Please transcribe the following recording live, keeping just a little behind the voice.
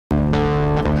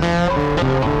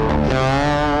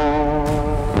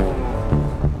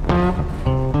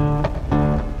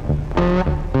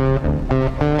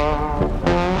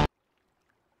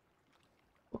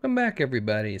back,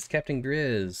 everybody. It's Captain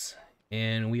Grizz,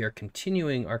 and we are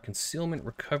continuing our concealment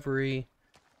recovery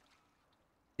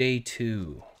day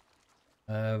 2.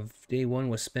 Day 1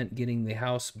 was spent getting the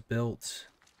house built.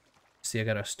 See, I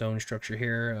got a stone structure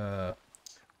here.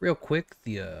 Real quick,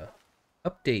 the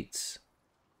updates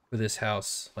for this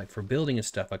house, like for building and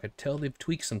stuff, I could tell they've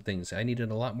tweaked some things. I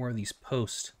needed a lot more of these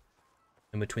posts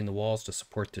in between the walls to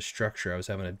support this structure. I was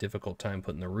having a difficult time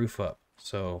putting the roof up,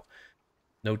 so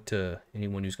note to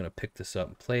anyone who's going to pick this up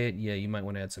and play it, yeah, you might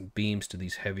want to add some beams to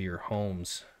these heavier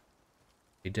homes.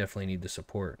 They definitely need the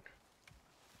support.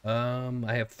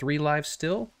 I have 3 lives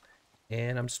still,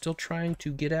 and I'm still trying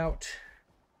to get out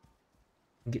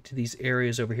and get to these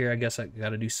areas over here. I guess I got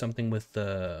to do something with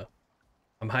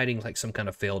I'm hiding like some kind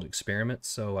of failed experiment,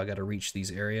 so I got to reach these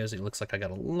areas. It looks like I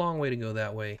got a long way to go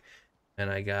that way,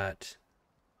 and it's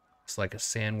like a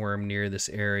sandworm near this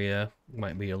area.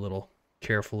 Might be a little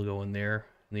careful going there.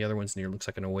 And the other one's near, looks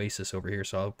like an oasis over here,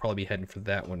 so I'll probably be heading for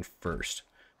that one first.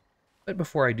 But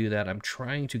before I do that, I'm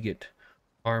trying to get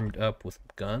armed up with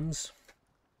guns.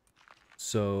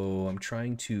 So I'm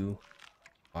trying to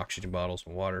oxygen bottles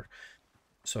and water.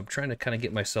 So I'm trying to kind of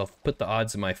get myself, put the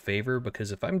odds in my favor,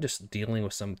 because if I'm just dealing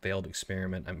with some failed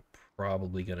experiment, I'm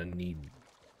probably going to need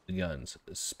the guns,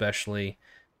 especially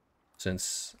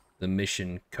since the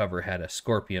mission cover had a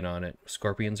scorpion on it.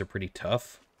 Scorpions are pretty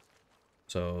tough.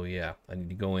 So yeah, I need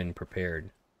to go in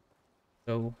prepared.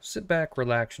 So sit back,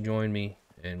 relax, join me,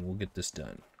 and we'll get this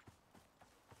done.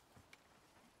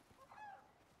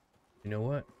 You know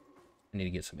what? I need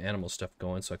to get some animal stuff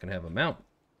going so I can have a mount.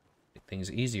 Make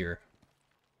things easier.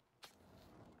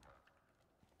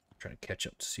 Try to catch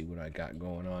up to see what I got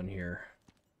going on here.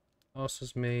 House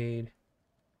is made.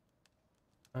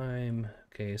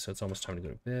 Okay, so it's almost time to go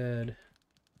to bed.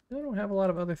 I don't have a lot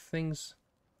of other things.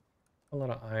 A lot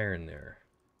of iron there.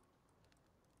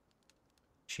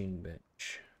 Machine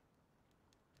bench.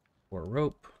 Or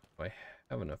rope. Do I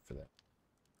have enough for that?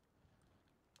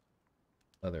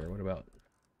 Leather. What about?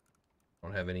 I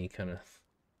don't have any kind of.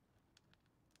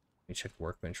 Let me check the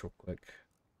workbench real quick.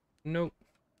 Nope.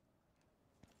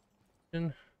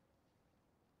 And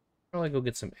probably go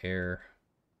get some air.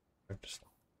 Or just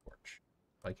a torch.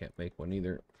 I can't make one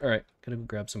either. Alright, gotta go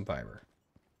grab some fiber.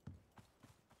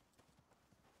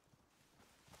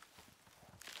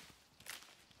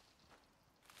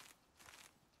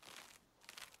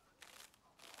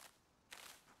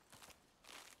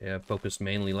 Yeah, I focused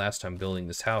mainly last time building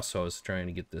this house, so I was trying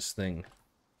to get this thing.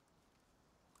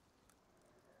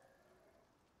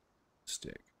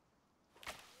 Stick.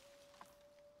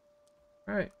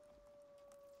 Alright.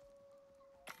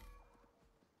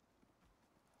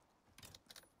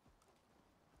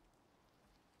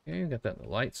 Okay, got that in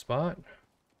the light spot.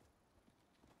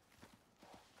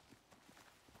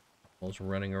 Animals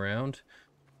running around.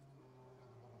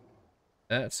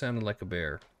 That sounded like a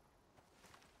bear.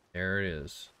 There it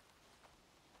is.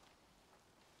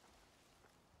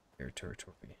 Bear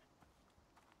territory.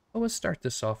 Oh, let's start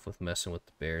this off with messing with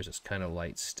the bears. It's kind of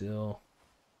light still.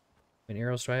 How many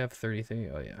arrows do I have? 33?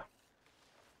 Oh, yeah.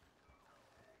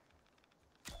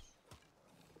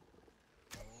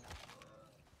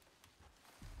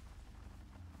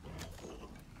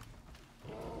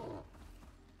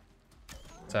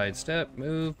 Side step,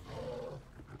 move.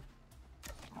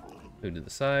 Move to the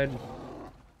side.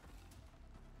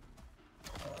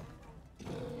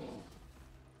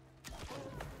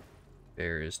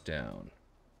 Bear is down.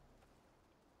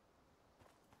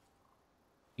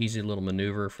 Easy little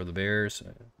maneuver for the bears.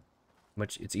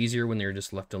 It's easier when they're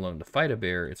just left alone to fight a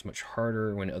bear. It's much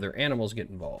harder when other animals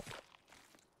get involved.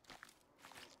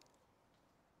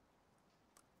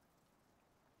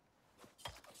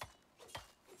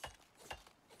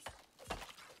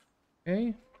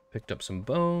 Okay, picked up some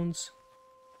bones.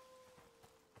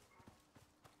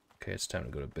 Okay, it's time to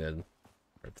go to bed.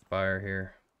 Start the fire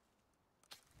here.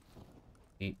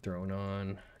 Heat thrown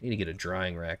on. I need to get a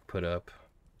drying rack put up.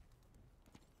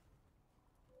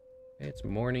 Okay, it's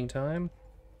morning time.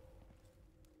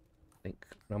 I think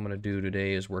what I'm going to do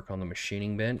today is work on the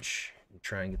machining bench and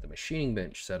try and get the machining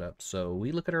bench set up. So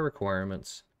we look at our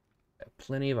requirements. I have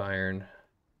plenty of iron,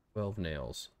 12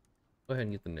 nails. Go ahead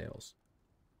and get the nails.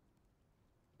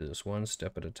 Do this one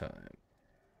step at a time.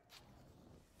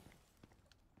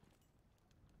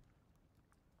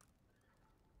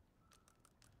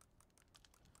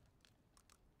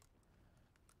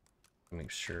 Make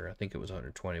sure, I think it was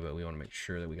 120, but we want to make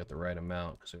sure that we got the right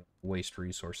amount because we waste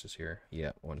resources here.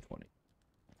 Yeah, 120.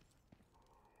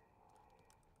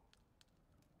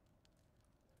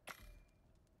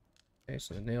 Okay,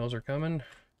 so the nails are coming.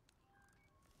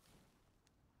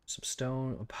 Some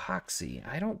stone epoxy.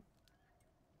 I don't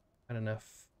Got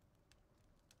enough.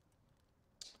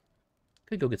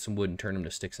 Could go get some wood and turn them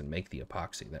to sticks and make the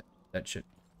epoxy. That should.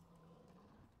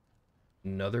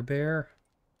 Another bear?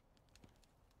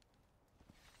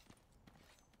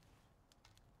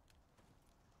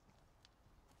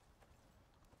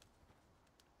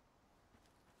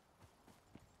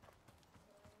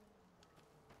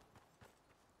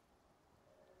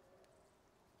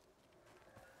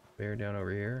 Bear down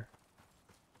over here.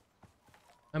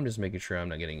 I'm just making sure I'm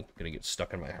not gonna get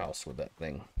stuck in my house with that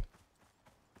thing.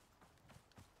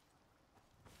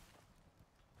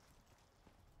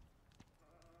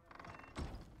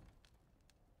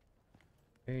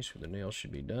 Okay, so the nails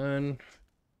should be done.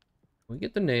 We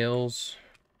get the nails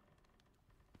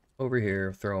over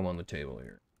here, throw them on the table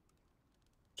here.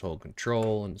 Let's hold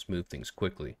control and let's move things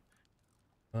quickly.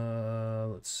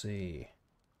 Let's see.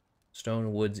 Stone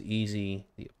and wood's easy.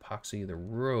 The epoxy, the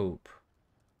rope.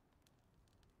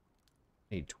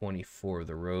 Need 24 of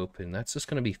the rope, and that's just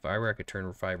gonna be fiber. I could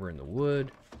turn fiber into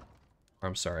wood. Or,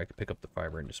 I'm sorry, I could pick up the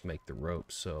fiber and just make the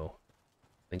rope. So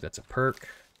I think that's a perk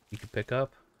you could pick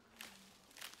up.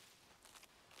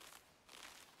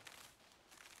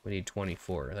 We need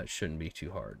 24. That shouldn't be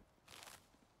too hard.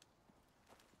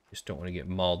 Just don't want to get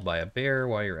mauled by a bear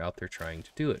while you're out there trying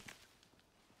to do it.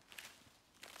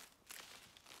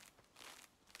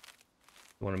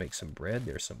 You want to make some bread?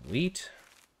 There's some wheat.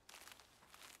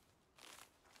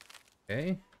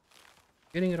 Okay.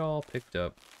 Getting it all picked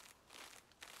up.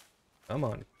 Come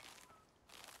on.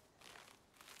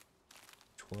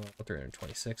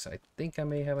 326. I think I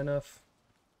may have enough.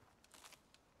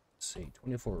 Let's see.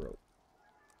 24 rope.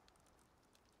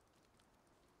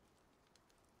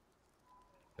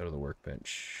 Go to the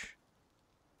workbench.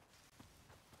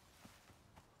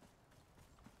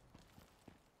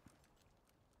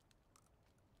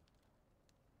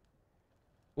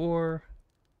 There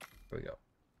we go.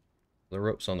 The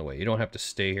rope's on the way. You don't have to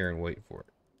stay here and wait for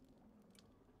it.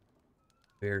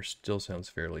 Bear still sounds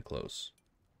fairly close.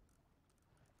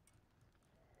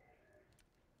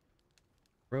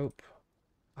 Rope.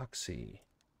 Epoxy.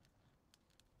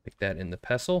 Pick that in the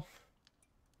pestle.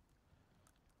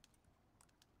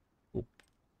 Oop.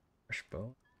 Fresh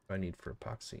bow. What do I need for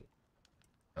epoxy?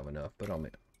 Not enough, but I'll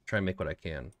try and make what I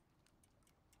can.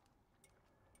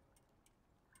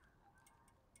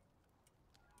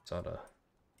 Ought to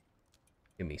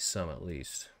give me some at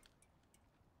least.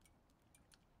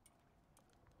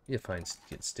 You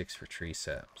get sticks for tree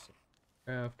saps.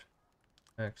 Craft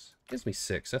X gives me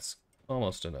 6. That's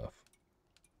almost enough.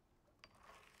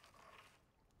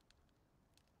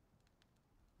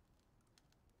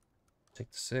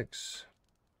 Take the 6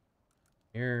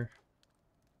 here.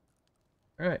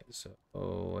 All right,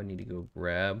 so I need to go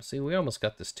grab. See, we almost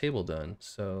got this table done.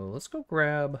 So let's go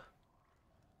grab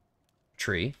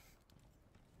tree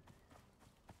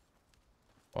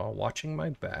while watching my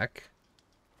back.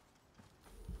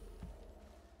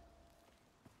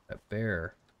 That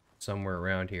bear somewhere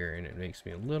around here, and it makes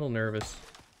me a little nervous.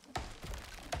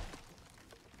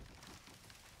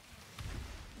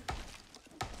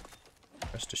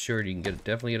 Rest assured, you can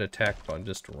definitely get attacked on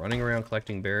just running around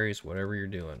collecting berries, whatever you're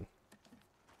doing.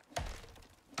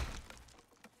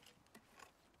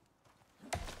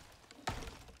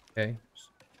 Okay,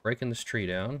 breaking this tree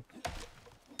down.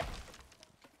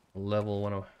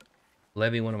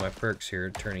 Levy one of my perks here,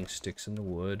 turning sticks into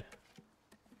wood.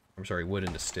 I'm sorry, wood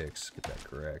into sticks. Get that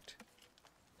correct.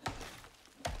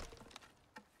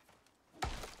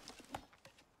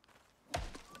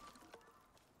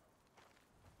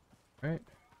 All right.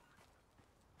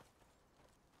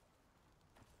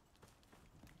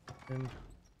 And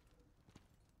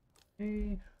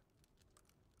okay.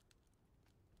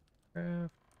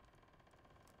 Craft.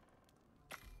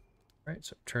 All right,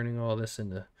 so turning all this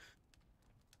into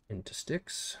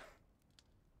sticks.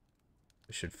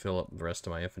 I should fill up the rest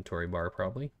of my inventory bar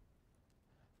probably.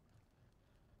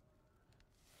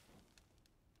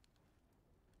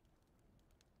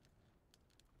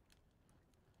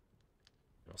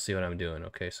 I'll see what I'm doing.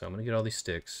 Okay, so I'm gonna get all these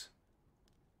sticks.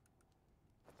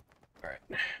 All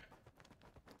right.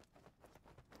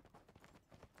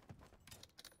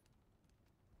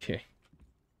 Okay.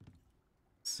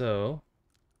 So what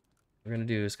we're gonna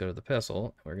do is go to the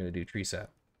pestle, and we're gonna do tree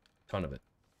sap. Ton of it.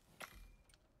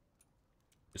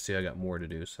 You see, I got more to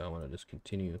do, so I want to just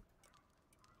continue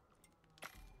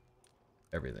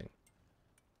everything.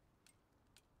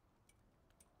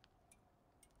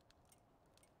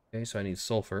 Okay, so I need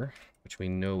sulfur, which we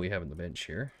know we have in the bench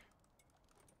here.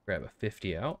 Grab a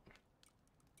 50 out.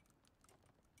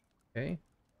 Okay.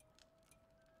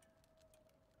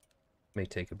 May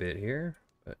take a bit here,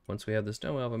 but once we have this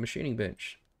done, we'll have a machining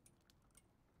bench.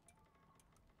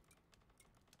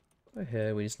 Go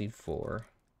ahead, we just need 4.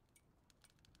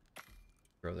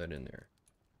 Throw that in there.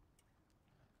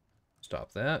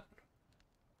 Stop that.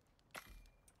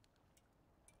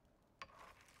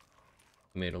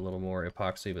 Made a little more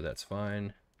epoxy, but that's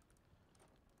fine.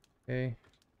 Okay.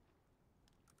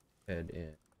 Head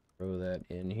and throw that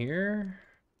in here.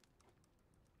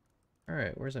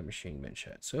 Alright, where's that machine bench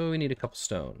at? So we need a couple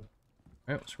stone.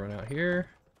 Alright, let's run out here.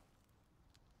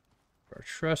 Our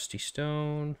trusty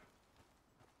stone.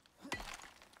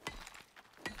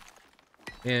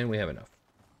 And we have enough.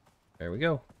 There we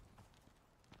go.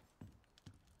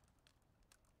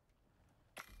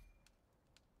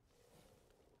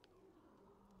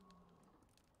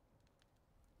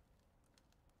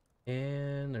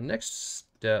 And the next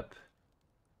step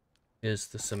is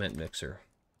the cement mixer.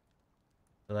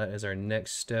 So that is our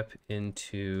next step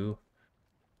into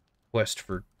quest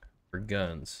for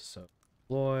guns. So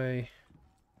deploy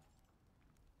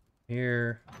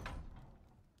here.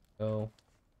 Go.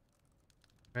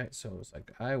 Right, so it's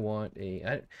like I want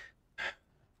I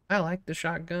like the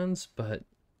shotguns, but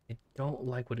I don't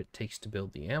like what it takes to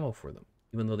build the ammo for them.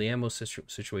 Even though the ammo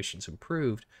situation's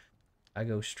improved, I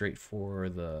go straight for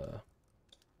the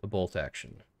bolt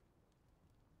action.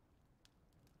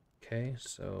 Okay,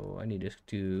 so I need to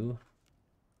do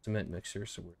cement mixer.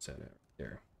 So where's that at?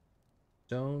 There.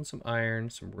 Stone, some iron,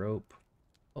 some rope.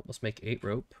 Oh, let's make 8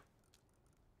 rope.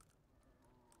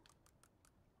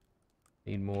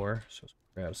 Need more, so let's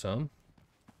grab some.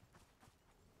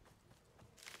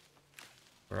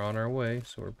 We're on our way,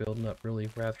 so we're building up really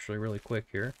quick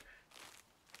here.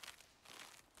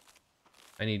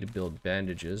 I need to build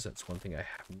bandages. That's one thing I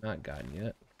have not gotten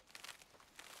yet.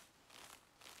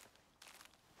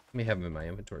 Let me have them in my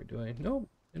inventory. Do I? Nope,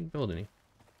 didn't build any.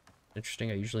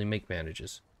 Interesting, I usually make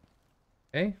bandages.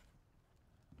 Okay.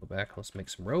 Go back, let's make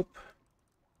some rope.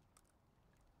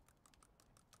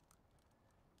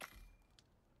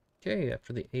 Okay,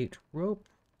 after the 8 rope,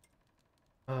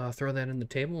 throw that in the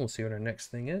table. We'll see what our next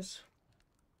thing is.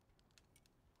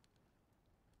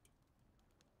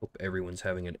 Hope everyone's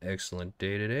having an excellent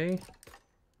day today.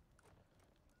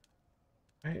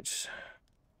 All right.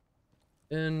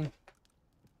 Then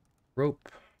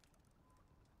rope,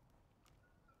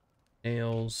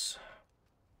 nails,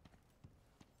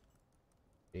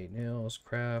 8 nails,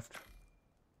 craft.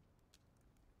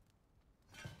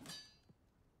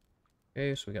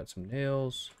 Okay, so we got some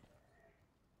nails.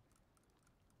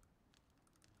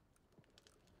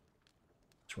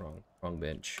 What's wrong? Wrong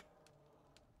bench.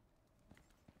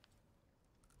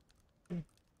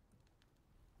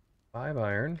 Five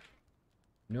iron.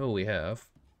 No, we have.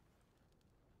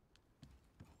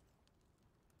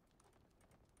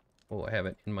 Oh, I have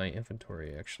it in my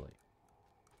inventory, actually.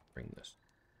 Bring this.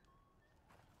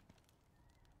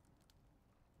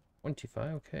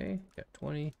 25, okay. Got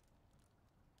 20.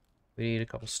 We need a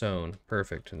couple stone.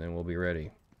 Perfect, and then we'll be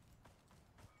ready.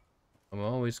 I'm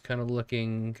always kind of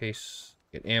looking in case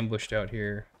I get ambushed out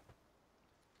here.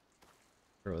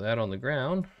 Throw that on the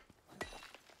ground.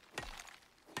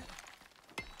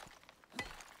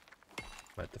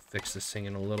 Might have to fix this thing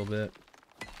in a little bit.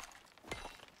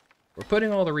 We're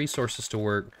putting all the resources to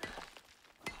work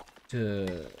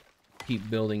to keep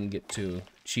building and get to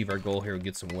achieve our goal here and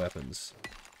get some weapons.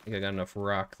 I think I got enough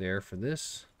rock there for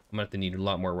this. I'm gonna have to need a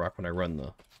lot more rock when I run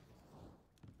the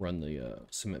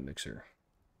cement mixer.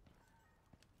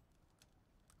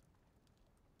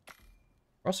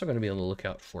 We're also going to be on the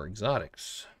lookout for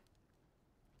exotics.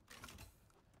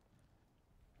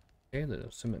 Okay, the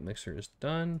cement mixer is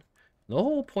done. The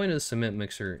whole point of the cement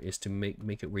mixer is to make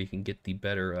it where you can get the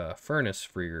better furnace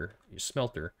for your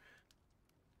smelter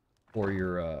or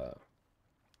your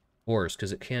ores,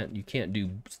 because you can't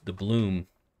do the bloom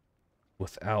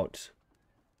without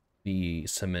the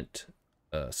cement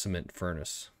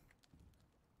furnace.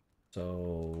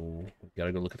 So we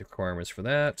gotta go look at the requirements for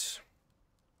that.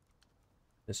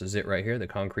 This is it right here, the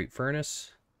concrete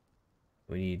furnace.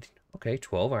 We need, okay,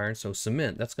 12 iron. So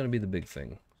cement, that's going to be the big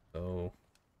thing. So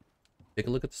take a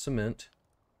look at the cement.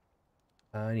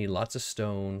 I need lots of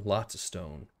stone,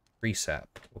 tree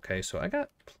sap. Okay, so I got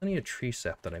plenty of tree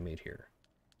sap that I made here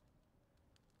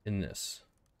in this,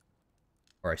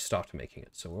 or I stopped making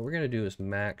it. So what we're going to do is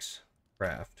max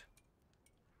craft.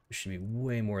 This should be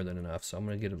way more than enough. So I'm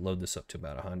going to load this up to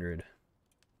about 100.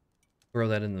 Throw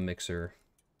that in the mixer.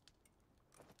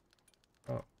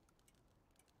 Oh.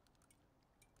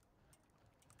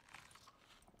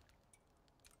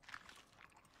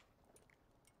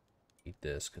 Eat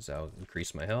this because that'll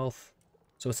increase my health.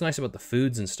 So what's nice about the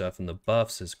foods and stuff and the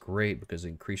buffs is great because it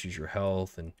increases your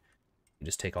health and you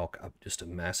just take just a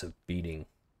massive beating.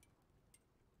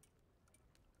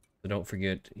 So don't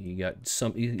forget, you got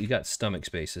stomach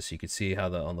spaces. So you can see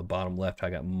how on the bottom left I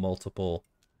got multiple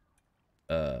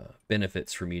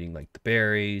benefits from eating, like the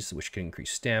berries, which can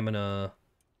increase stamina,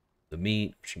 the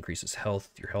meat, which increases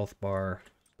health, your health bar.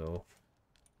 So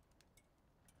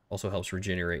also helps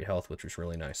regenerate health, which is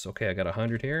really nice. Okay, I got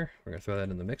 100 here. We're gonna throw that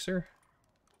in the mixer.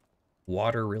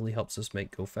 Water really helps us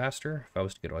go faster. If I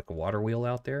was to get like a water wheel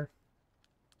out there,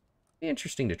 be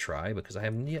interesting to try because I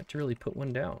haven't yet to really put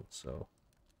one down. So,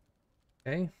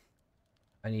 okay,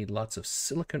 I need lots of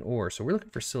silicon ore. So we're looking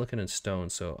for silicon and stone.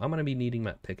 So I'm gonna be needing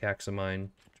that pickaxe of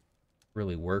mine to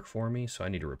really work for me. So I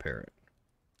need to repair it.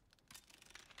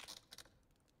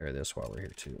 Repair this while we're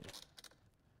here too.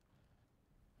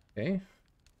 Okay.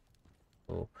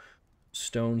 So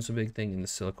stone's a big thing in the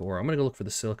silica ore. I'm gonna go look for the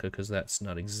silica because that's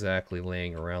not exactly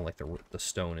laying around like the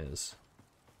stone is.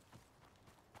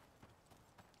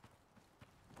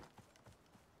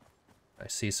 I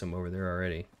see some over there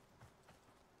already.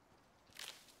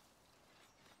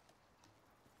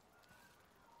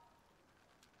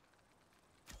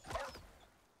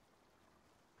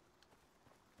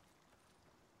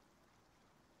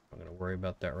 I'm gonna worry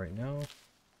about that right now.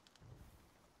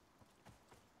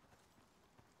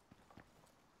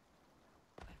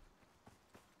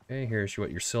 Okay, here's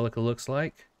what your silica looks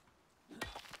like. I'm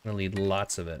gonna need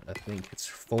lots of it. I think it's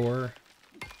 4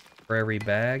 for every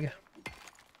bag.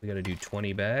 We gotta do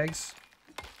 20 bags.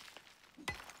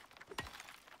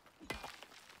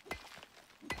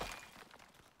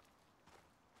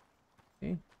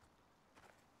 Okay.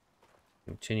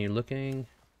 Continue looking.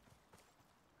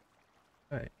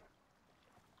 All right.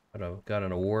 Got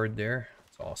an award there.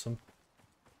 That's awesome.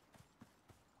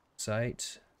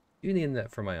 Site. You need that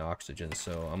for my oxygen,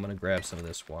 so I'm gonna grab some of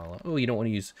this while. Oh, you don't want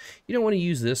to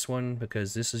use this one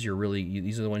because this is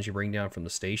these are the ones you bring down from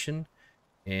the station,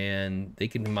 and they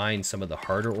can mine some of the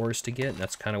harder ores to get. And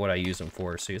that's kind of what I use them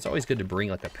for. So it's always good to bring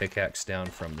like a pickaxe down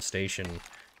from the station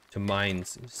to mine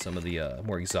some of the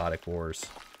more exotic ores.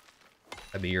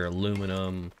 That'd be your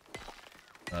aluminum,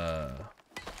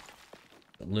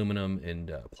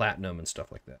 and platinum and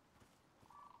stuff like that.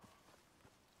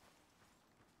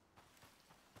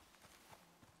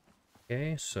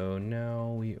 Okay, so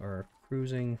now we are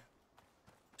cruising,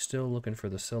 still looking for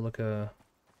the silica.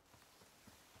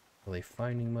 Are they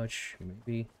finding much?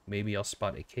 Maybe I'll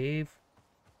spot a cave.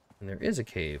 And there is a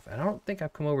cave. I don't think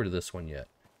I've come over to this one yet.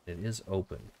 It is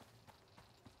open.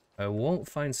 I won't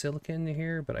find silica in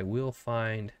here, but I will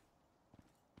find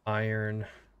iron,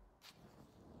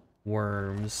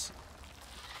 worms.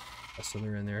 So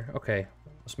they're in there. Okay,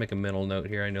 let's make a mental note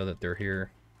here. I know that they're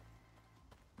here.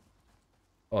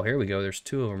 Oh, here we go. There's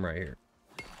 2 of them right here.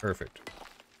 Perfect.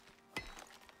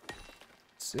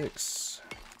 6.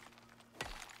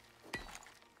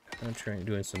 I'm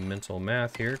doing some mental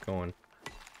math here. Going,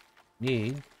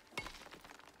 need.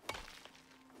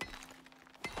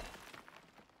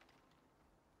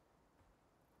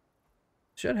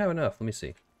 Should have enough. Let me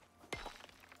see.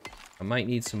 I might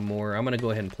need some more. I'm going to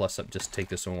go ahead and plus up. Just take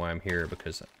this one while I'm here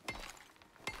because...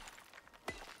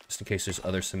 just in case there's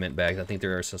other cement bags. I think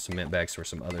there are some cement bags for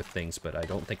some other things, but I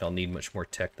don't think I'll need much more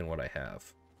tech than what I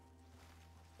have.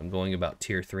 I'm going about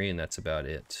tier 3, and that's about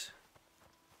it.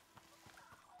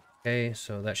 Okay,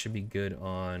 so that should be good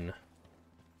on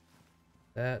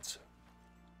that.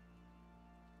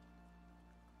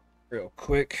 Real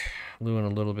quick, doing a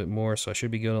little bit more, so I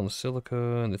should be good on the silica,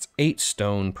 and it's 8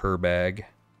 stone per bag.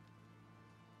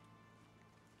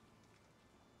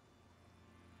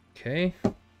 Okay.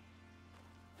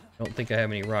 Don't think I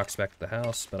have any rocks back at the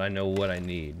house, but I know what I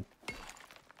need.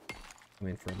 I'm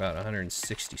in for about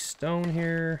 160 stone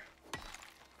here.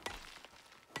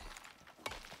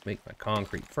 Make my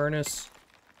concrete furnace.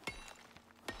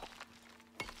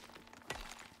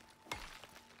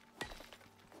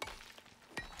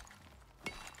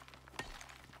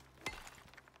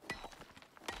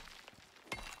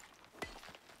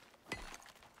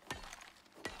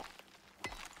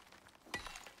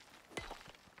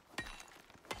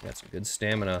 Got some good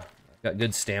stamina. Got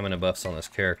good stamina buffs on this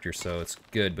character, so it's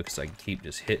good because I can keep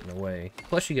just hitting away.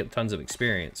 Plus you get tons of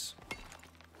experience.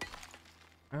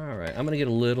 Alright, I'm gonna get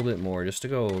a little bit more just to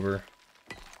go over.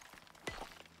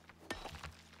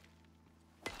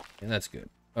 And that's good.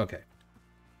 Okay.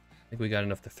 I think we got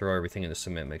enough to throw everything in the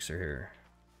cement mixer here.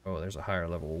 Oh, there's a higher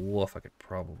level wolf. I could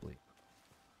probably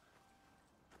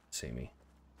see me.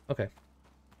 Okay.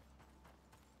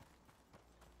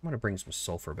 I'm gonna bring some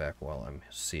sulfur back while I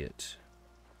see it.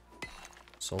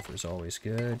 Sulfur's always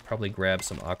good. Probably grab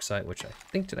some oxide, which I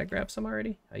think, did I grab some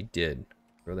already? I did.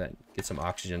 Throw that, get some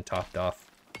oxygen topped off.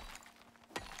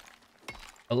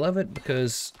 I love it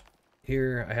because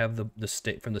here I have the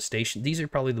state from the station. These are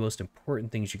probably the most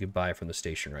important things you could buy from the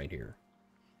station right here.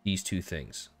 These two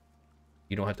things.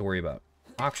 You don't have to worry about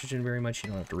oxygen very much. You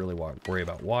don't have to really worry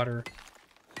about water.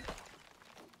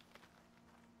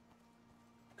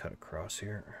 Cut across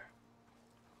here.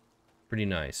 Pretty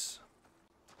nice.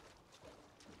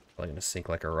 Probably gonna sink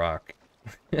like a rock.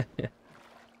 What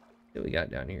do we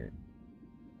got down here?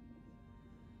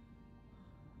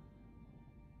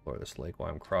 Explore this lake while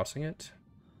I'm crossing it.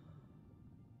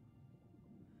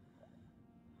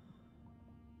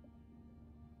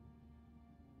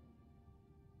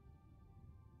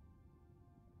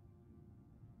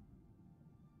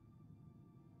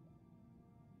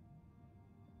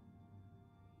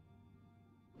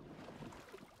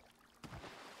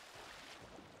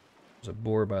 There's a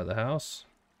boar by the house.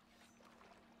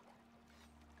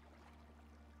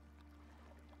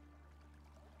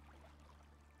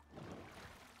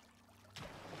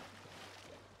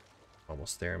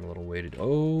 Almost there. I'm a little weighted.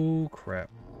 Oh, crap.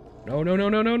 No, no, no,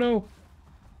 no, no, no.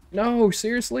 No,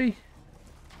 seriously?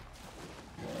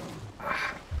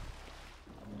 Ah.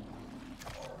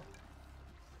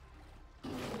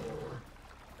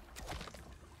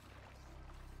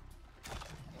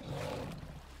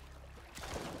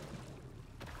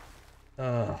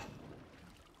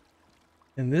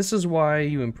 And this is why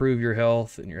you improve your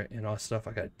health and all stuff.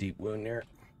 I got a deep wound there.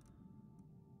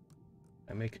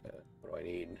 What do I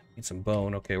need? Need some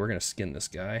bone. Okay, we're gonna skin this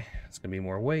guy. It's gonna be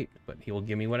more weight, but he will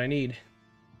give me what I need.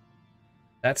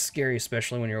 That's scary,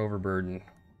 especially when you're overburdened.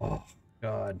 Oh,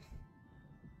 God.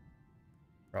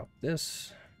 Drop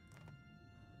this.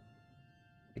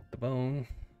 Take the bone.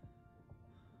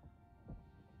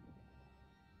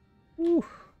 Whew.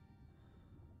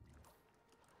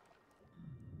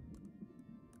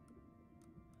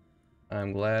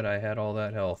 I'm glad I had all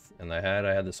that health, and I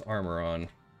had this armor on.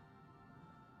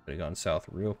 Could have gone south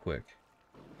real quick.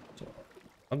 So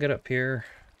I'll get up here.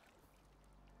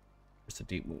 There's a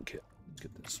deep wound kit. Let's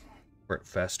get this. Where it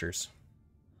festers.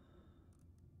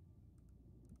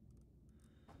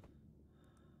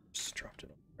 Just dropped it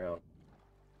on the ground.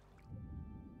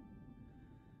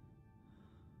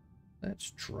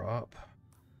 Let's drop.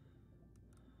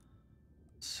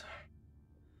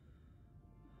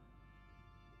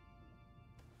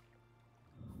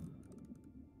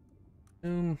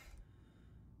 Boom.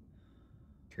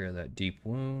 Cure that deep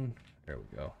wound. There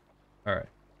we go. Alright.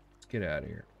 Let's get out of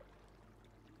here.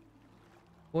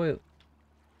 Boy,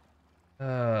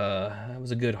 that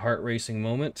was a good heart racing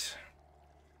moment.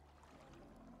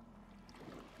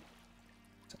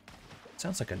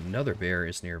 Sounds like another bear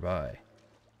is nearby.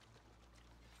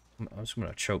 I'm just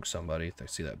gonna choke somebody if I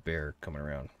see that bear coming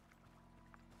around.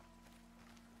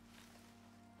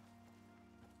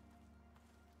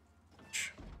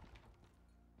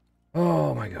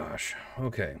 Oh my gosh.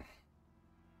 Okay.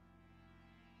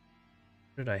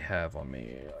 What did I have on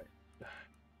me?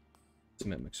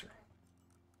 Cement mixer.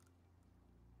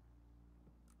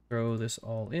 Throw this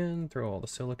all in. Throw all the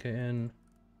silica in.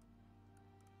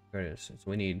 There it is. So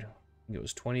we need, I think it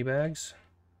was 20 bags.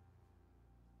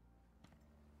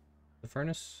 The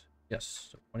furnace? Yes.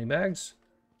 So 20 bags.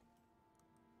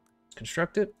 Let's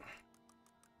construct it.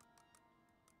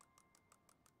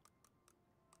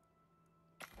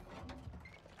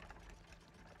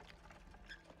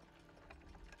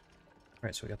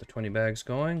 Alright, so we got the 20 bags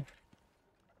going.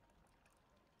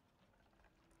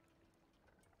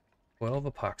 12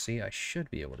 epoxy. I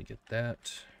should be able to get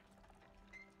that.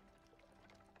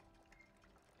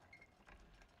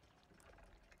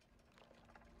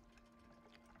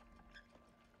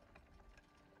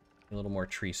 A little more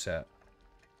tree sap.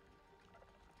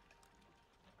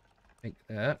 Take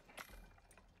that.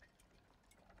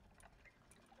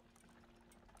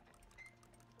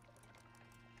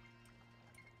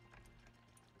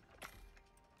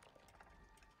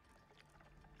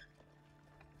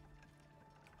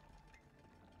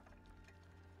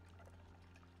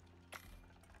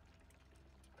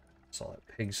 Saw that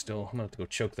pig still. I'm gonna have to go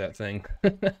choke that thing.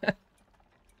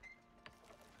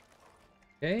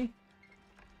 Okay.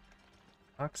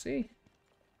 Oxy.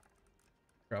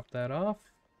 Drop that off.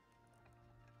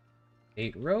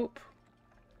 8 rope.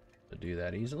 To do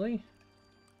that easily.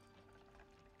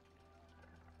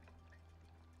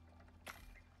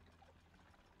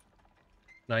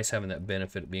 Nice having that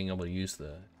benefit of being able to use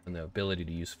the ability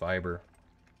to use fiber.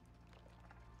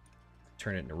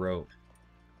 Turn it into rope.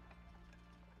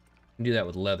 You can do that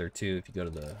with leather too if you go to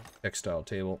the textile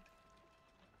table.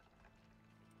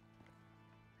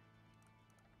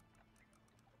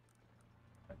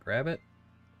 Grab it.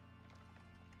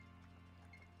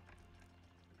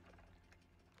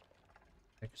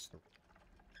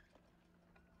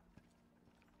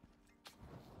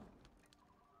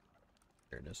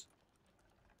 There it is.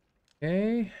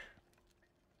 Okay.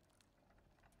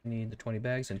 I need the 20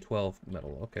 bags and 12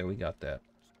 metal. Okay, we got that.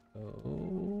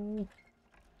 So...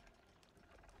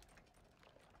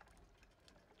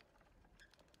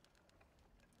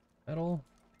 metal.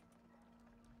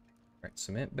 Alright,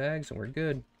 cement bags, and we're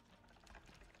good.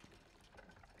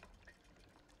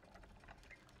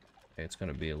 Okay, it's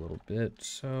gonna be a little bit,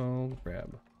 so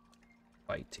grab a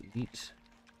bite to eat.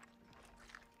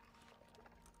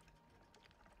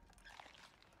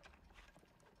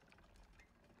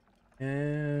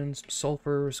 And some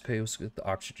sulfurs. Okay, let's get the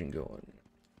oxygen going.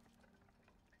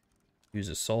 Use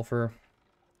a sulfur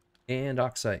and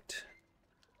oxide.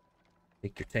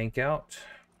 Take your tank out.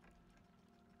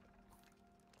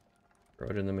 Throw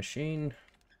it in the machine.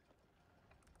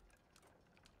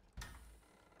 There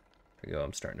we go.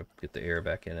 I'm starting to get the air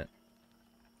back in it.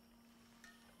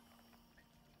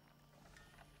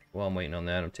 While I'm waiting on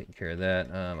that, I'm taking care of that.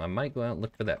 I might go out and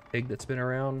look for that pig that's been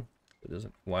around. It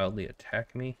doesn't wildly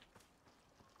attack me.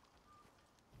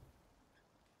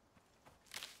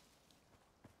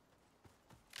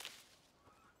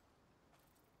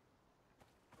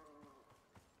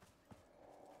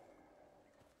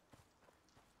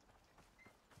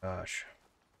 Gosh.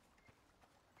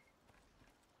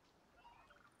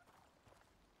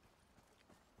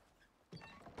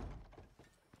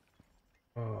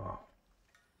 Oh.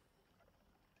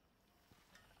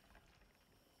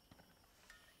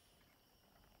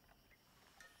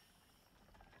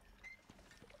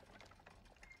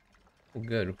 Well,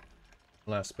 good.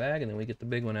 Last bag, and then we get the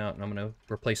big one out, and I'm gonna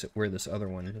replace it where this other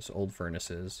one, this old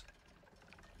furnace is.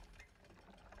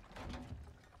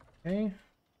 Okay.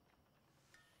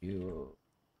 You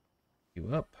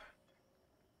up.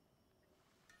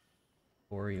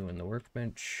 Pour you in the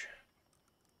workbench.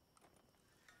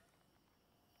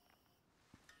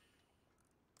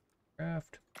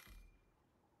 Craft.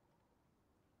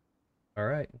 All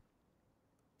right.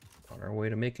 On our way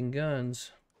to making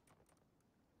guns.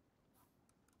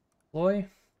 Deploy.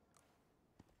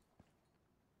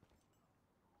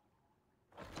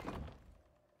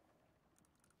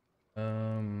 I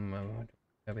don't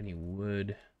have any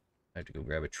wood. I have to go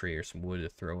grab a tree or some wood to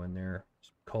throw in there.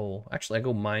 Some coal. Actually, I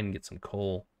go mine and get some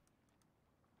coal.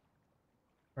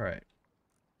 All right.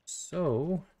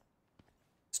 So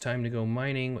it's time to go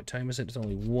mining. What time is it? It's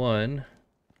only 1.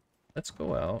 Let's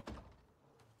go out.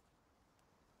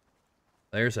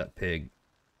 There's that pig.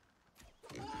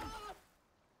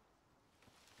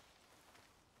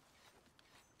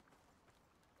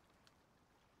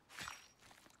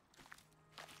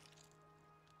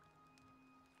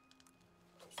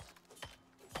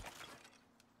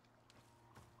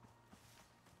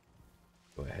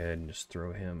 Go ahead and just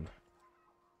throw him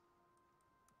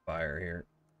fire here.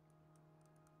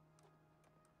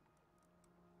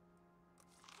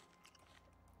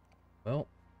 Well,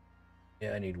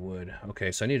 yeah, I need wood.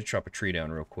 Okay, so I need to chop a tree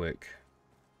down real quick.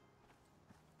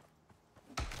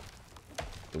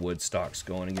 The wood stock's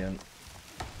going again.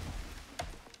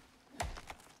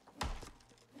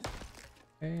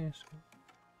 Okay, so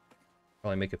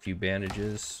probably make a few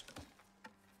bandages.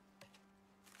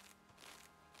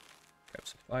 Grab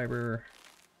some fiber.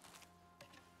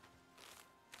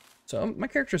 So my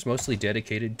character is mostly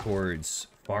dedicated towards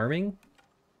farming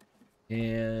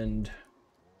and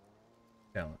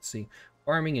yeah, let's see,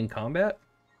 farming and combat.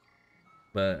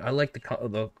 But I like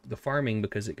the farming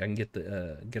because I can get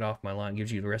the get off my line. It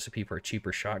gives you the recipe for a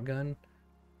cheaper shotgun,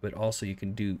 but also you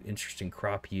can do interesting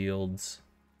crop yields,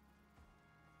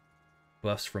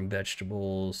 buffs from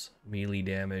vegetables, melee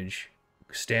damage,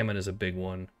 stamina is a big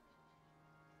one.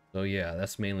 So yeah,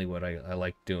 that's mainly what I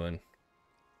like doing.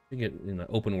 You get in the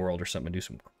open world or something, do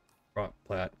some crop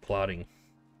plotting.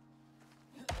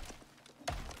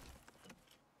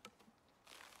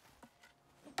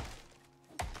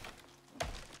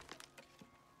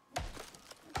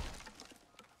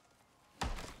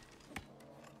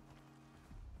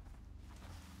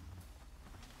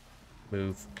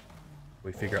 Move.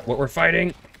 We figure out what we're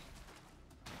fighting.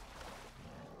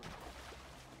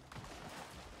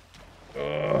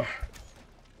 Ugh.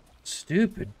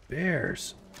 Stupid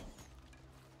bears.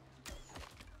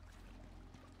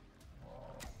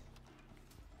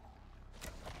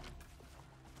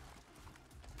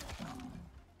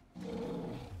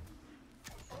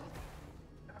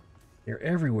 They're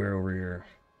everywhere over here.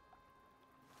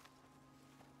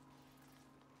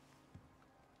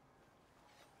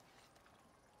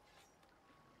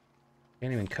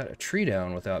 Can't even cut a tree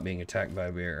down without being attacked by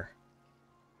a bear.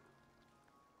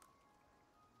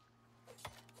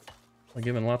 We're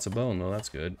giving lots of bone though, that's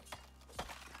good.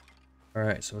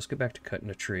 Alright, so let's get back to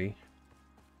cutting a tree.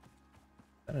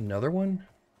 Got another one?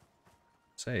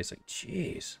 Say, it's like,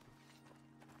 jeez.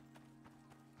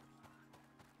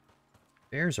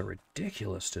 Bears are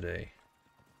ridiculous today.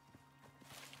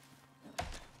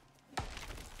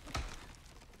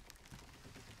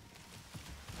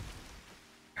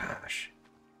 Gosh.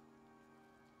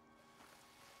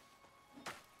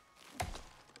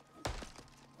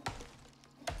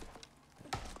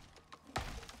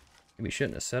 We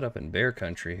shouldn't have set up in bear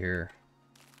country here.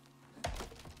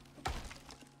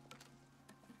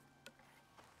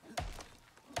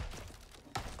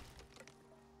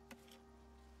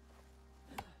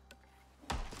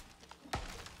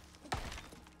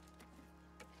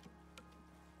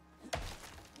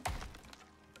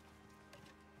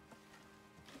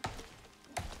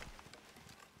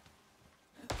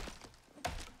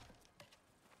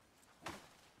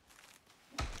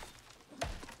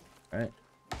 Alright.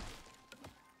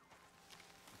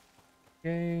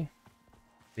 Okay.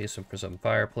 Be for some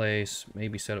fireplace.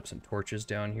 Maybe set up some torches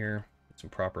down here. Get some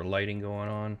proper lighting going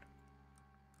on.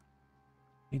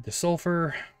 Need the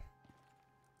sulfur.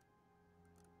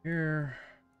 Here.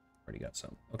 Already got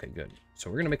some. Okay, good. So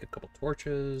we're gonna make a couple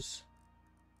torches.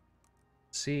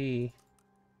 See.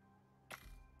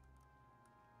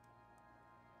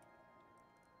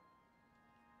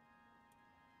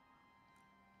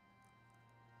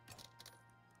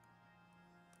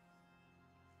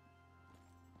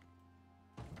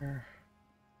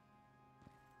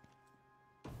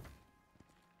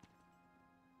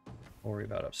 We'll worry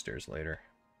about upstairs later.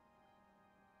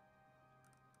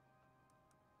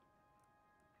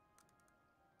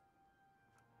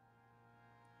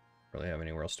 Really have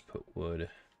anywhere else to put wood.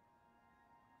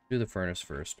 Do the furnace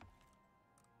first.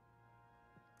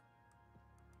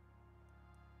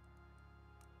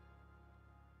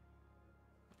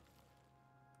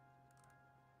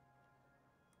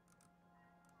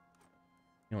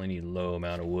 You only need a low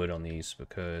amount of wood on these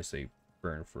because they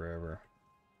burn forever.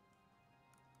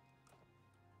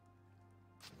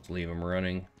 Just leave them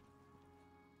running.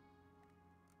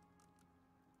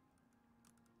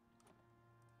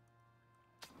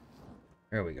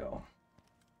 There we go.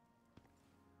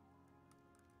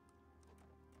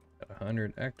 Got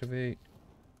 100, activate.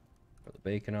 Put the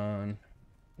bacon on.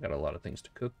 Got a lot of things to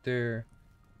cook there.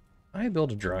 I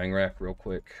build a drying rack real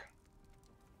quick.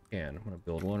 And I'm gonna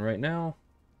build one right now.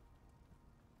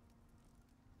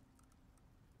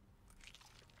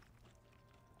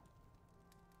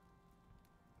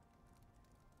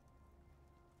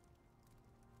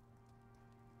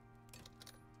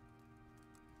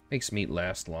 Makes meat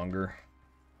last longer.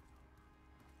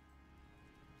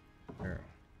 There.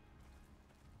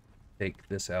 Take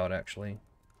this out, actually.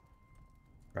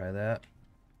 Try that.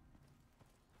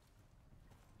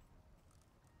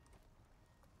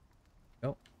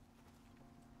 Oh.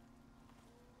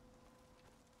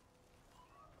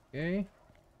 Okay.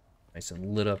 Nice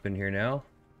and lit up in here now.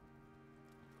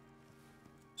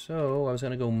 So, I was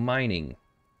going to go mining.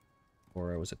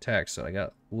 Or I was attacked, so I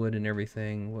got wood and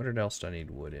everything. What else do I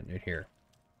need wood in here?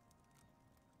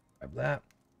 Grab that.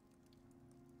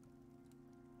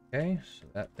 Okay, so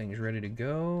that thing's ready to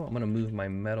go. I'm gonna move my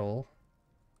metal.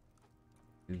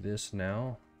 Do this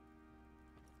now.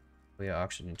 Oh yeah,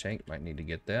 oxygen tank, might need to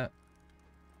get that.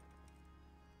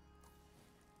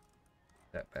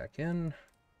 That back in.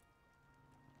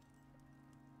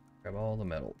 Grab all the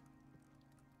metal.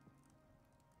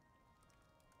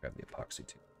 Grab the epoxy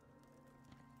too.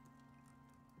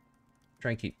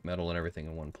 Try and keep metal and everything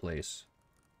in one place.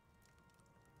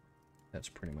 That's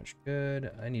pretty much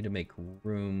good. I need to make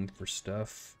room for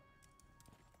stuff.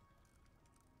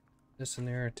 This in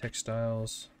there,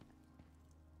 textiles.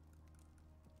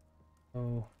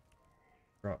 Oh,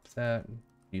 drop that.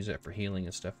 Use that for healing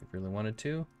and stuff if you really wanted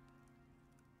to.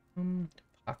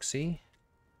 Epoxy.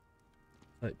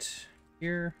 Put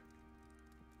here.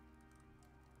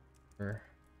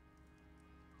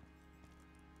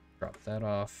 Drop that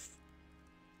off.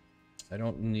 I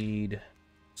don't need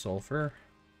sulfur.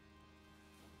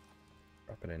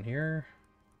 Drop it in here.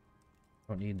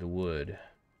 Don't need the wood.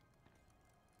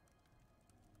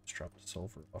 Let's drop the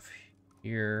sulfur off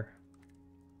here.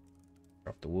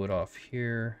 Drop the wood off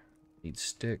here. Need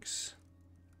sticks.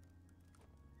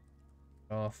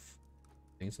 Off.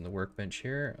 Things in the workbench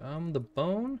here. The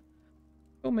bone.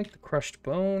 Go make the crushed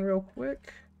bone real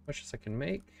quick. As much as I can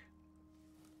make.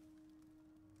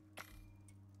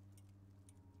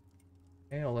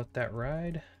 Okay, I'll let that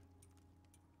ride.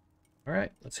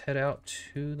 Alright, let's head out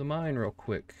to the mine real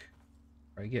quick.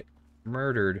 Or I get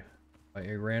murdered by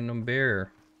a random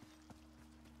bear.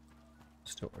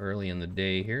 Still early in the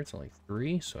day here. It's only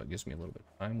 3, so it gives me a little bit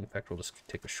of time. In fact, we'll just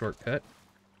take a shortcut.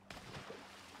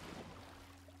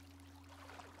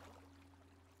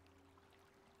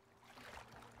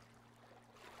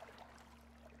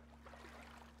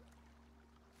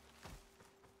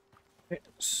 Okay,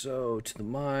 so to the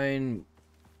mine.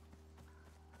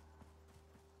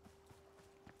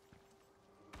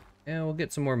 Yeah, we'll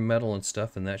get some more metal and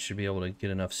stuff, and that should be able to get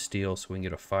enough steel so we can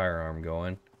get a firearm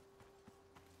going.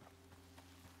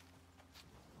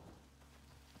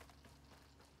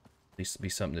 At least it'll be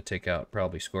something to take out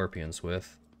probably scorpions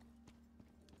with.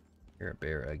 Hear a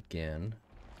bear again.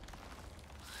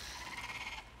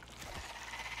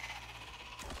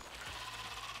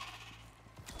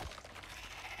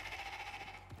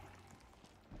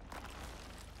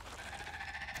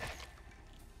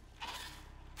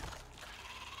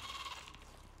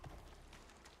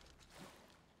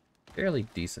 Fairly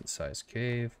decent sized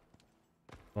cave.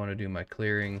 I want to do my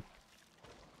clearing.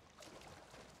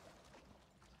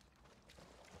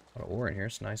 A lot of ore in here.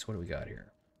 It's nice. What do we got here?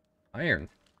 Iron.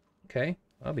 Okay,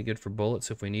 that'll be good for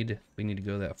bullets if we need to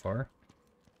go that far.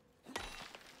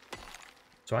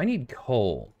 So I need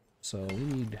coal. So we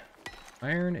need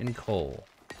iron and coal.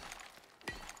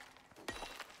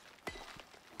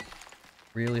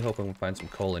 Really hoping we find some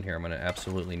coal in here. I'm gonna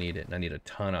absolutely need it, and I need a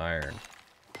ton of iron.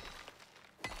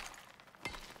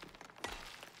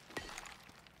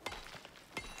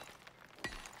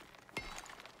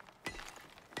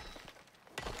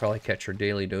 Probably catch our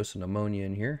daily dose of pneumonia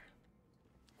in here.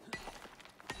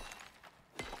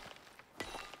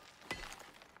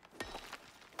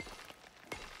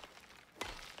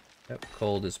 Yep,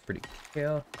 cold is pretty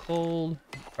cold.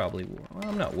 Probably, well,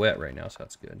 I'm not wet right now, so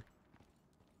that's good.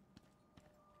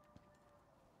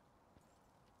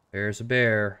 There's a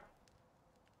bear.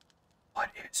 What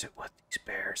is it with these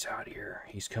bears out here?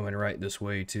 He's coming right this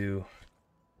way, too.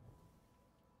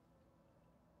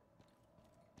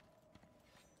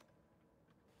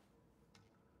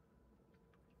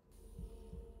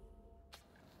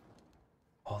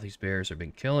 All these bears have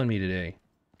been killing me today.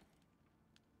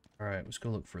 Alright, let's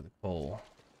go look for the coal.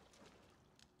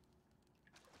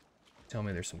 Tell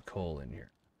me there's some coal in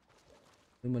here.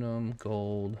 Aluminum,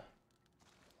 gold.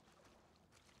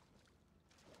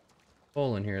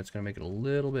 Coal in here, it's going to make it a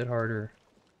little bit harder.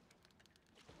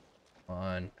 Come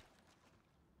on.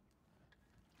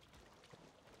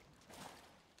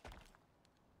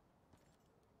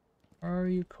 Are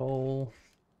you coal?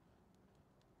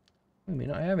 I may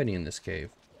not have any in this cave.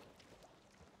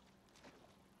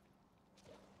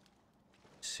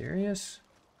 Serious?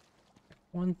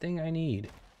 One thing I need.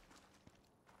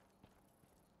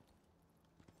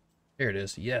 Here it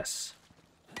is. Yes.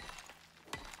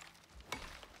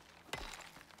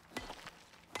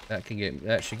 That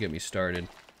should get me started.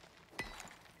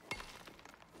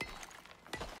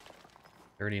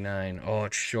 39. Oh,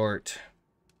 it's short.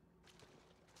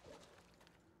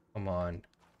 Come on.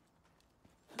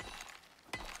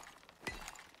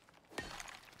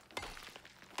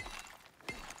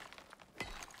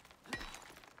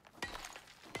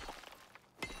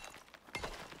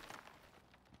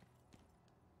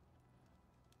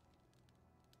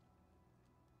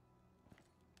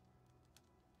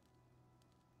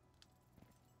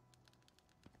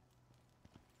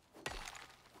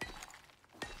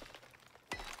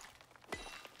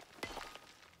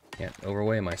 Can't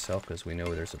overweigh myself because we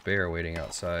know there's a bear waiting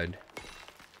outside.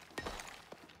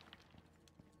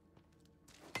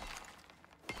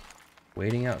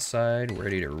 Waiting outside,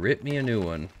 ready to rip me a new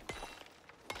one.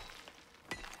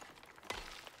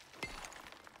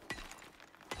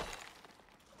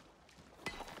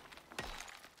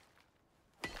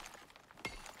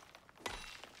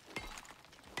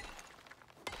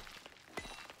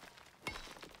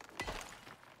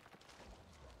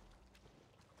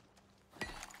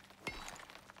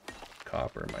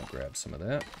 Copper, might grab some of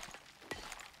that.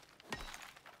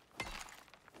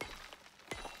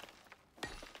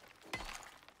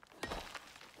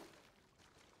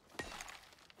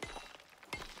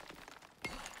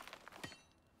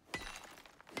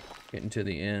 Getting to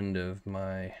the end of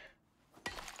my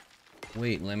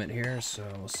weight limit here, so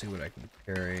we'll see what I can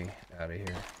carry out of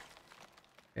here.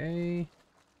 Okay.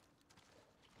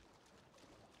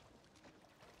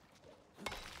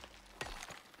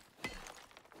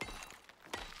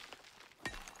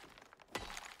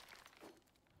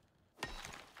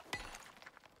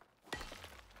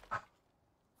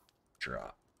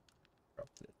 Drop.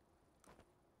 Dropped it.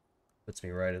 Puts me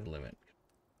right at the limit.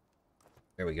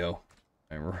 There we go.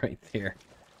 I'm right there.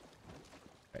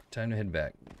 Alright, time to head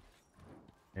back.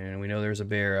 And we know there's a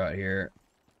bear out here.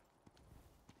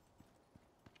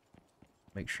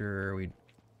 Make sure we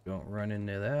don't run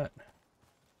into that.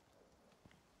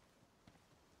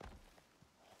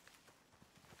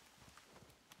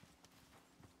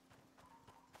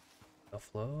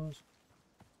 Flows.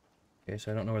 Okay,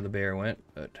 so I don't know where the bear went,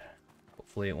 but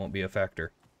hopefully it won't be a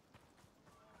factor.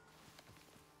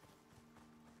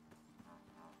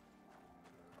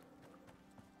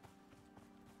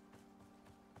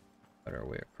 Cut our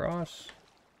way across.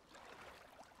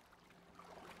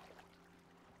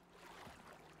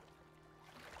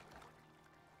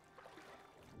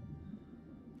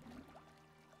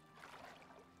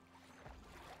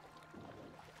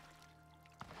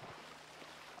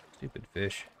 Stupid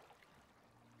fish.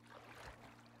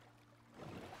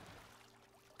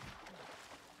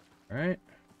 All right.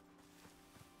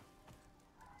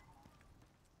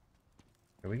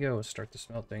 There we go. Let's start the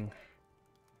smelting.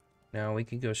 Now we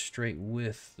can go straight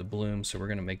with the bloom, so we're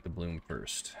going to make the bloom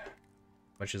first.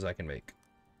 Much as I can make.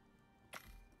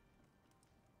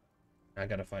 I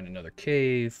got to find another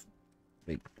cave.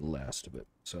 Make the last of it.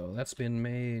 So that's been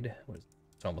made.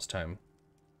 It's almost time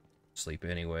to sleep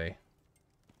anyway.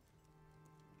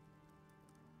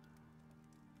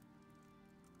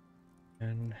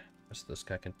 And this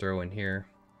guy can throw in here.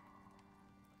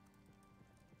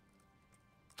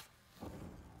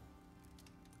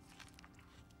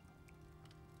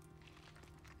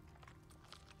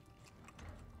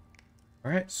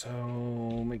 Alright, so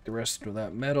make the rest of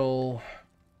that metal.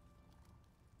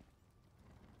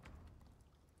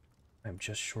 I'm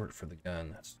just short for the gun.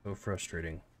 That's so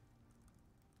frustrating.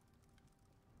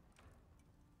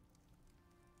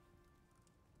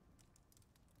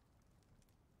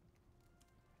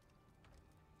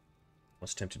 I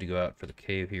was tempted to go out for the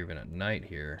cave here even at night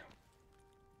here.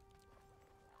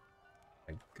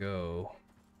 I go.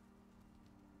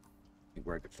 See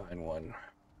where I could find one.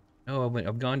 No,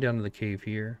 I've gone down to the cave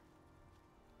here.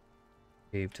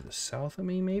 Cave to the south of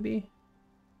me, maybe?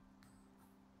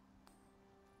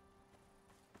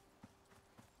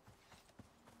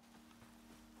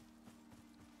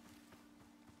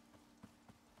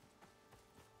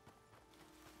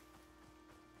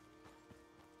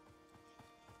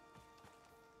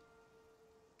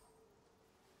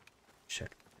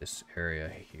 Check this area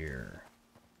here.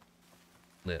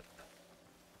 Lip.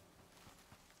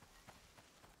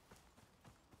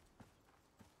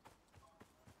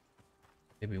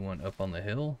 Maybe one up on the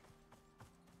hill.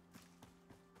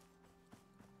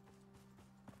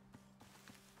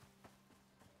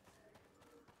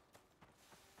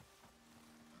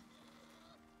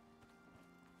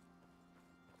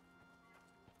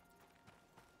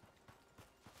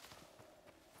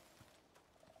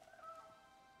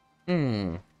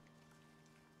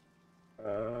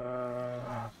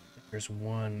 There's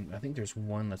one. I think there's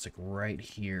one that's like right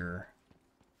here.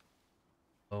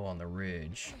 Low on the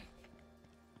ridge.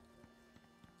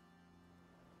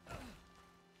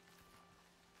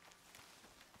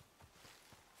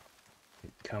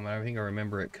 I think I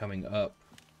remember it coming up.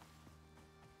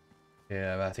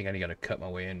 Yeah, I think I gotta cut my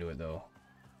way into it though.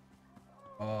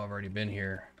 Oh, I've already been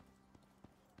here.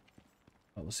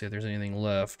 Well, let's see if there's anything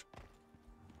left.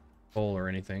 Coal or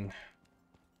anything.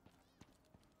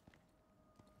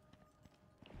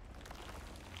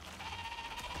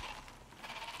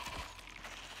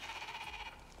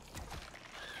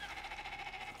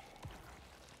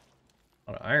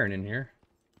 A lot of iron in here.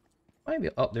 Might be.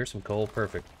 Oh, there's some coal.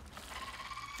 Perfect.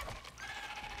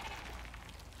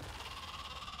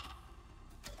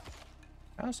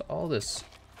 How's all this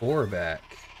ore back?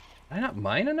 Did I not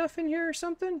mine enough in here or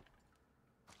something?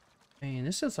 Man,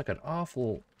 this is like an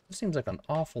awful. This seems like an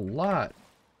awful lot.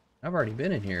 I've already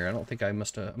been in here. I don't think I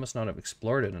must not have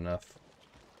explored it enough.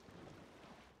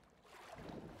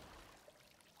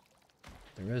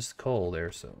 There is coal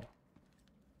there, so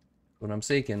what I'm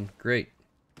seeking. Great.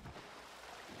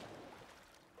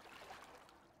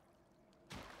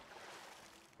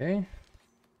 Okay.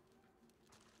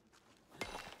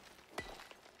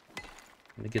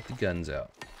 I'm gonna get the guns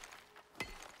out.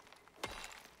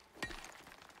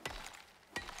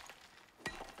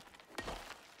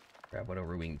 Grab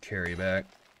whatever we can carry back.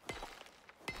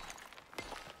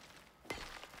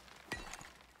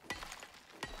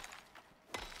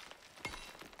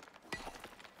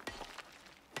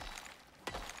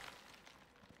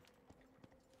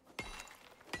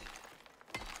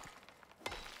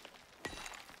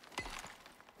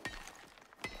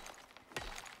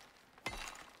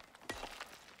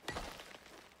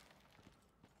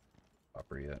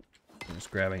 Yet. I'm just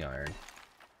grabbing iron.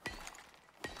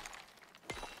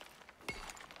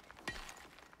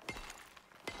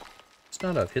 It's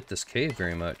not I've hit this cave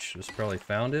very much. Just probably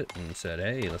found it and said,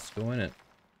 hey, let's go in it.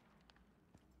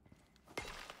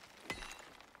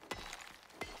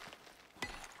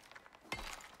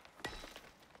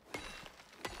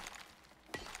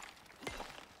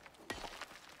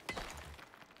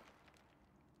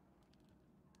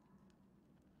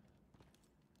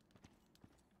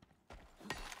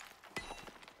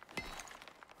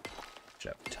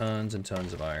 Tons and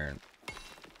tons of iron.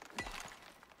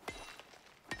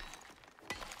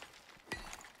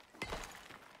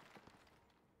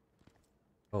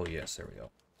 Oh yes, there we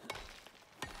go.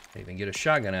 Can't even get a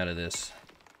shotgun out of this.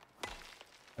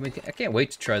 I mean, I can't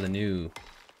wait to try the new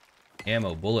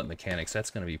ammo bullet mechanics. That's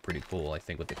going to be pretty cool, I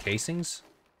think, with the casings.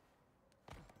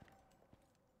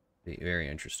 Be very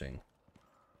interesting.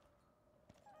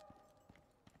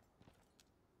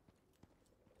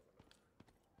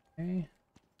 Okay.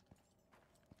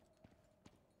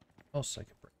 What else I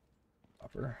could bring?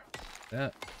 Copper.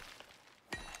 That.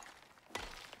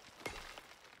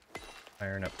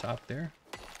 Iron up top there.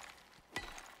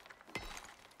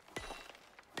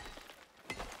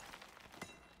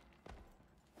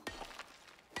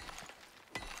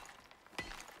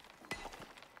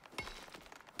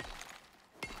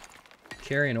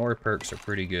 Carry and ore perks are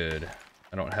pretty good.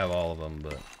 I don't have all of them,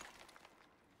 but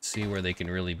see where they can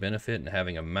really benefit, and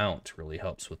having a mount really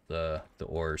helps with the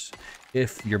ores.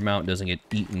 If your mount doesn't get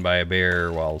eaten by a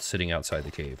bear while sitting outside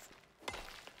the cave.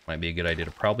 Might be a good idea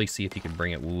to probably see if you can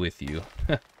bring it with you.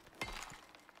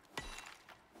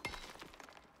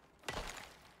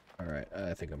 Alright,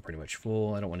 I think I'm pretty much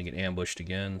full. I don't want to get ambushed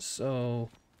again, so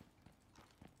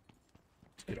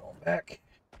let's get on back.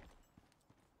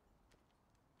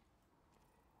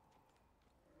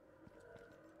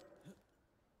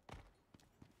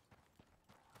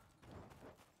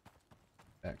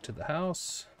 Back to the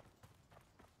house.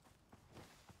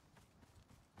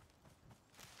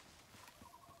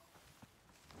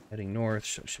 Heading north,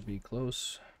 should be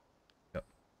close. Yep.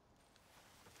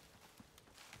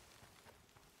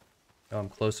 Oh, I'm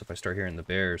close if I start hearing the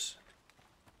bears.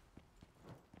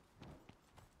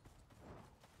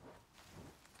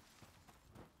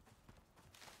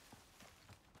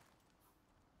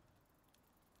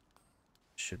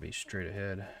 Should be straight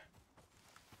ahead.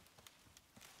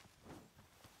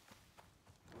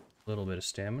 A little bit of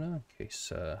stamina in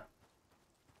case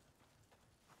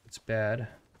it's bad. I'm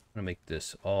gonna make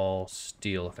this all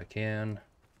steel if I can.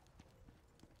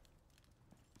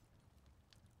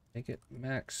 Make it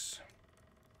max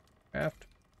craft.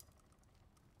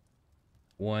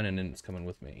 One, and then it's coming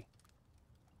with me.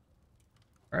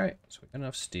 Alright, so we got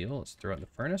enough steel. Let's throw it in the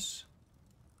furnace.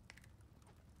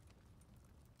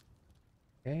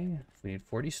 Okay, if we need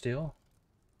 40 steel.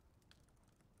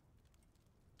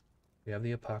 We have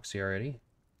the epoxy already.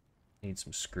 Need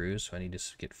some screws, so I need to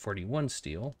get 41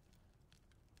 steel.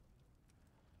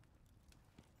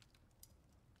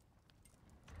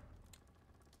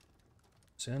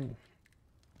 It's in.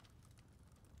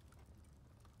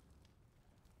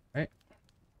 Right.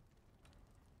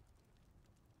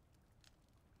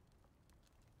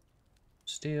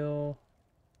 Steel.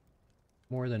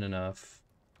 More than enough.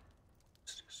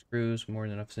 Screws, more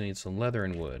than enough. So I need some leather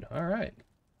and wood. Alright.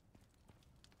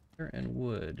 And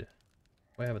wood.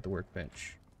 What do I have at the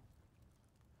workbench?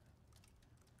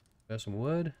 Got some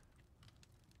wood.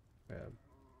 Grab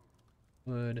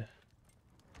wood.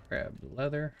 Grab the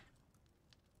leather.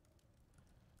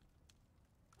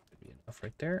 Should be enough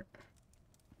right there.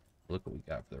 Look what we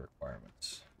got for the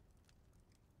requirements.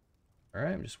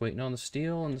 Alright, I'm just waiting on the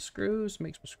steel and the screws.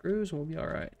 Make some screws and we'll be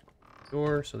alright.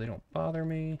 Door so they don't bother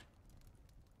me.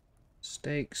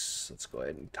 Steaks. Let's go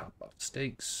ahead and top off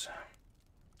steaks.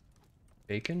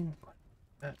 Bacon.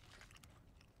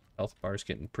 Health bar is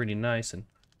getting pretty nice and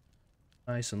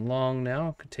long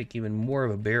now. Could take even more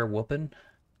of a bear whooping.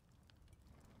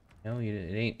 You know,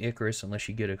 it ain't Icarus unless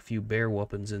you get a few bear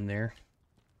whoopings in there,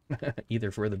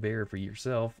 either for the bear or for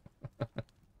yourself.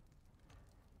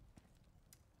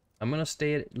 I'm gonna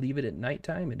leave it at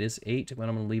nighttime. It is 8, but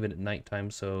I'm gonna leave it at nighttime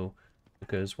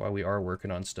because while we are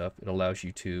working on stuff, it allows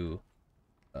you to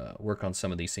work on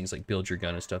some of these things like build your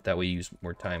gun and stuff. That way you use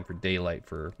more time for daylight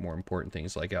for more important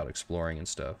things like out exploring and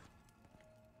stuff.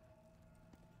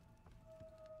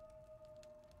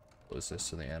 Close this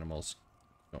so the animals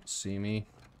don't see me.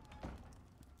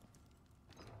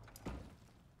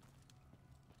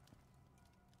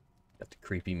 Got the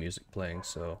creepy music playing,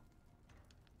 so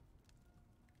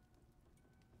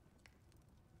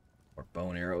more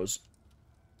bone arrows.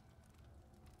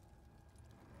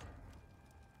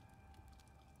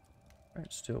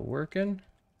 Alright, still working.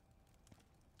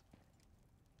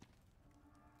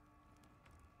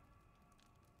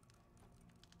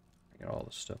 Bring all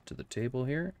the stuff to the table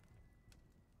here.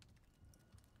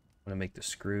 I'm gonna make the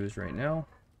screws right now.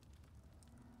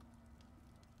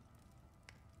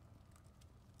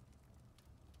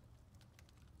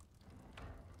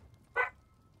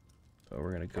 So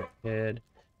we're gonna go ahead.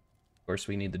 Of course,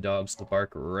 we need the dogs to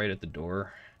bark right at the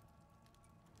door.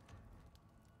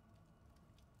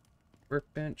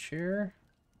 Workbench here.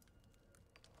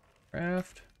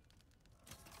 Craft.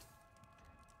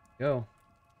 Go.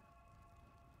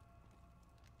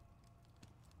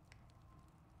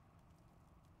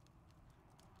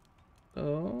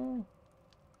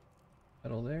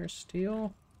 There's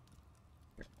steel.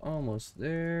 We're almost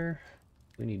there.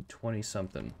 We need 20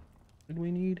 something. What did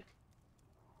we need?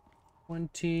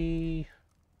 20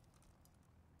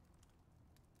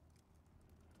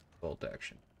 bolt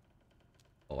action.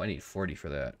 Oh, I need 40 for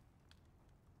that.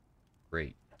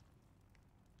 Great.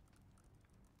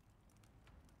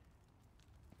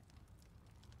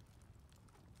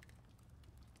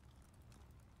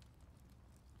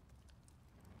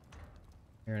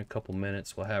 Here in a couple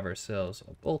minutes, we'll have ourselves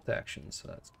a bolt action, so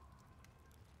that's...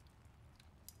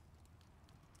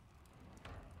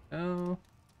 Oh.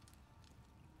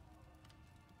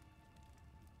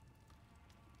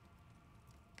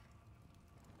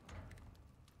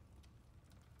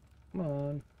 Come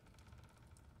on.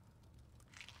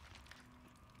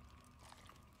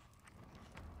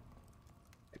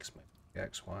 Fix my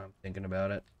pickaxe while I'm thinking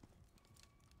about it.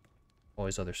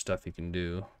 Always other stuff you can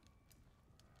do.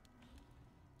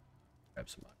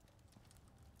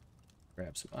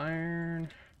 Grab some iron.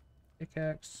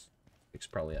 Pickaxe. Fix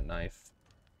probably a knife.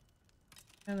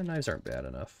 And the knives aren't bad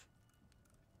enough.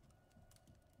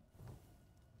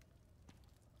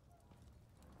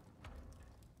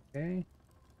 Okay.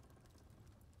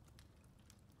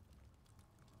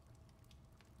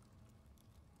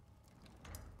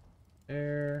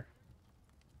 There.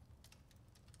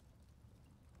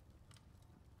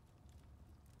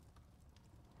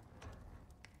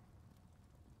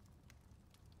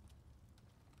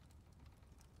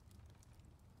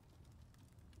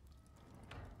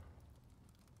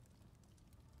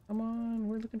 Come on,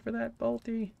 we're looking for that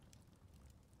bolty.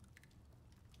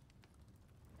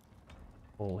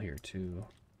 Hole here too.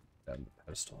 Grab the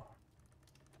pedestal.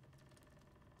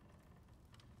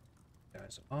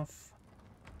 Guys off.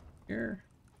 Here.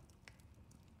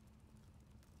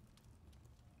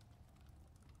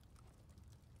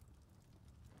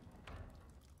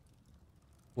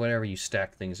 Whenever you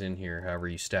stack things in here, however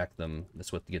you stack them,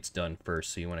 that's what gets done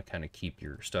first. So you want to kind of keep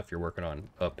your stuff you're working on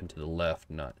up and to the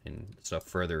left, not in stuff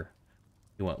further.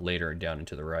 You want later down and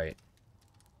to the right.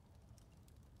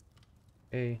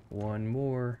 Okay, one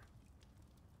more,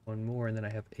 and then I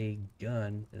have a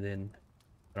gun, and then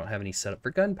I don't have any setup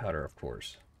for gunpowder, of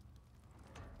course.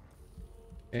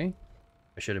 Okay,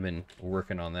 I should have been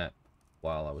working on that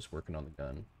while I was working on the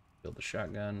gun. Build the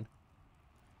shotgun.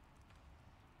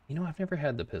 You know, I've never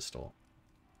had the pistol.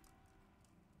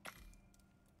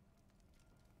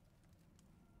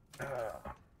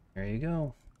 There you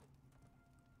go.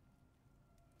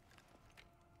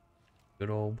 Good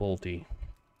old bolty.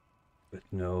 With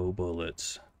no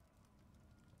bullets.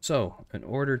 So, in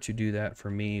order to do that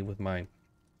for me with my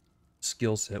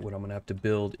skill set, what I'm going to have to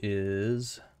build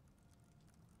is...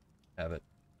 Have it.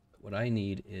 What I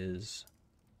need is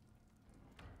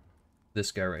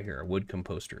this guy right here, a wood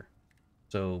composter.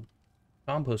 So,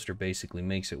 composter basically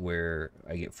makes it where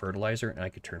I get fertilizer, and I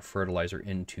could turn fertilizer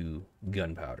into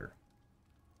gunpowder.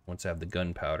 Once I have the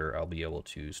gunpowder, I'll be able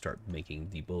to start making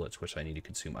the bullets, which I need to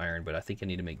consume iron, but I think I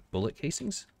need to make bullet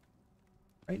casings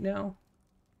right now.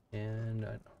 And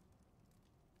where's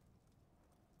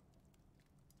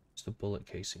the bullet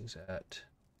casings at?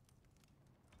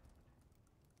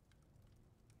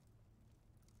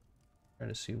 Trying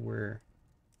to see where.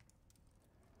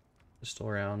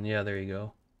 Pistol round. Yeah, there you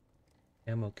go.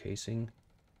 Ammo casing.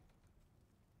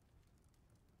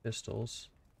 Pistols.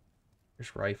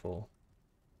 There's rifle.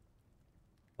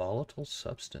 Volatile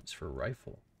substance for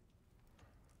rifle.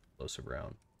 Explosive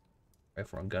round.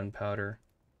 Rifle on gunpowder.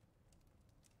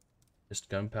 Just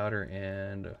gunpowder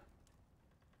and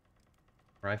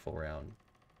rifle round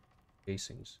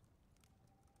casings.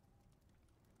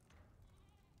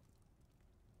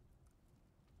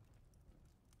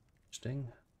 Interesting.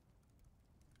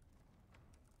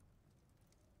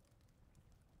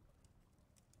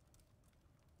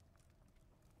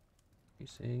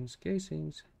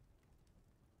 Casings.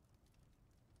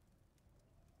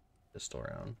 Pistol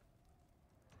round.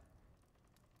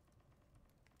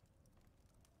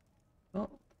 Oh,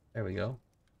 there we go.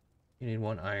 You need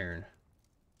one iron.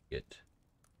 I'll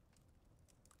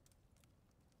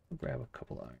grab a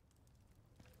couple iron.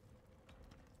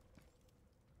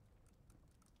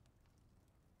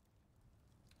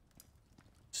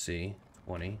 See,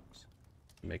 20.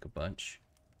 Make a bunch.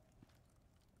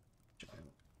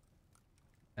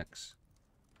 X.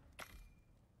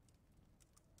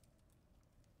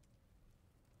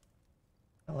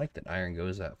 I like that iron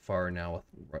goes that far now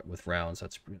with rounds.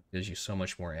 That gives you so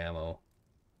much more ammo.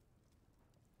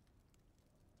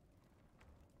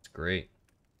 It's great.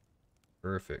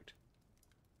 Perfect.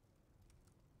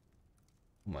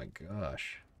 Oh my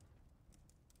gosh.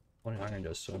 20 iron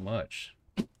does so much.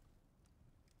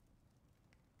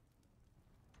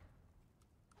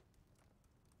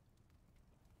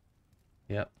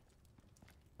 Yep.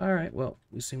 Alright, well,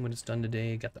 we've seen what it's done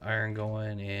today. Got the iron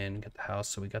going and got the house,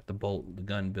 so we got the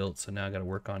gun built, so now I gotta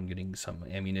work on getting some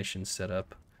ammunition set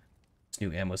up. This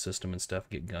new ammo system and stuff,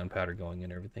 get gunpowder going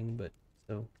and everything, but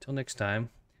so till next time,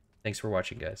 thanks for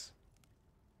watching, guys.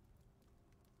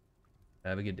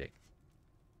 Have a good day.